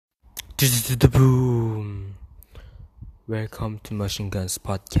Boom! Welcome to Machine Guns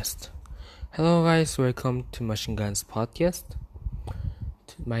Podcast. Hello, guys. Welcome to Machine Guns Podcast.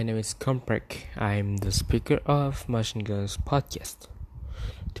 My name is Komprek. I'm the speaker of Machine Guns Podcast.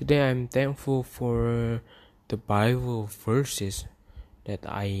 Today, I'm thankful for the Bible verses that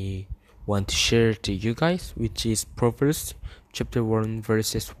I want to share to you guys, which is Proverbs chapter 1,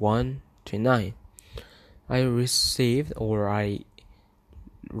 verses 1 to 9. I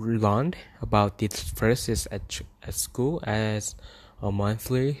learned about these verses at school as a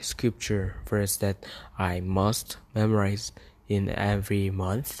monthly scripture verse that I must memorize in every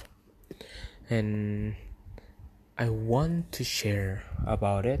month, and I want to share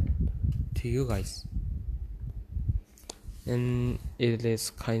about it to you guys. And it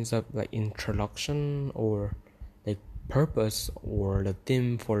is kinds of like introduction or like purpose or the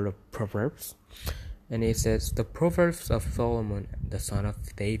theme for the Proverbs. And it says, the Proverbs of Solomon, the son of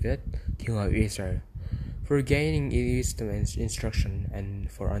David, king of Israel, for gaining wisdom and instruction,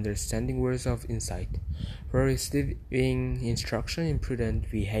 and for understanding words of insight, for receiving instruction in prudent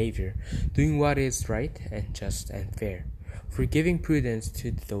behavior, doing what is right and just and fair, for giving prudence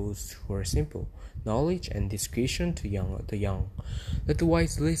to those who are simple, knowledge and discretion to the young. Let the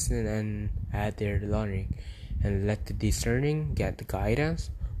wise listen and add their learning, and let the discerning get the guidance,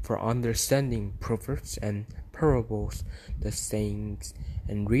 for understanding proverbs and parables, the sayings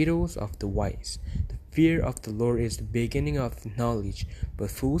and riddles of the wise. The fear of the Lord is the beginning of knowledge, but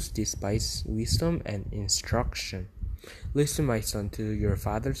fools despise wisdom and instruction. Listen, my son, to your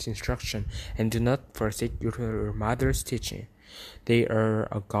father's instruction, and do not forsake your mother's teaching. They are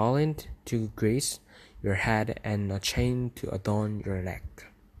a garland to grace your head and a chain to adorn your neck.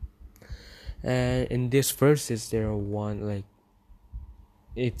 And in these verses, there are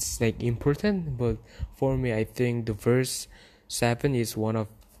it's important, but for me, I think the verse 7 is one of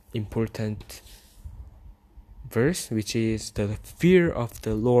important verse, which is the fear of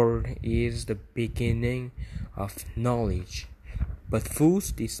the Lord is the beginning of knowledge, but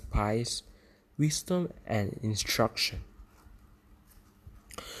fools despise wisdom and instruction.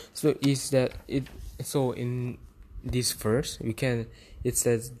 So in this verse it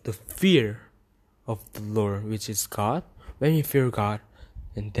says the fear of the Lord, which is God. When you fear God,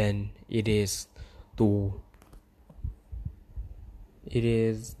 and then it is the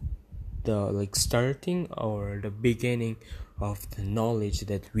starting or the beginning of the knowledge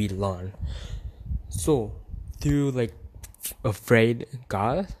that we learn. So through afraid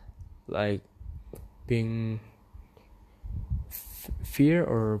God, being fear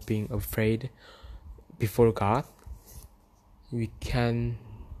or being afraid before God, we can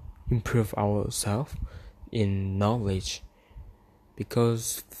improve ourselves in knowledge,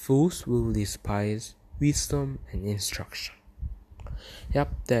 because fools will despise wisdom and instruction.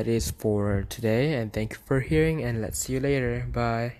 Yep, that is for today, and thank you for hearing, and let's see you later. Bye.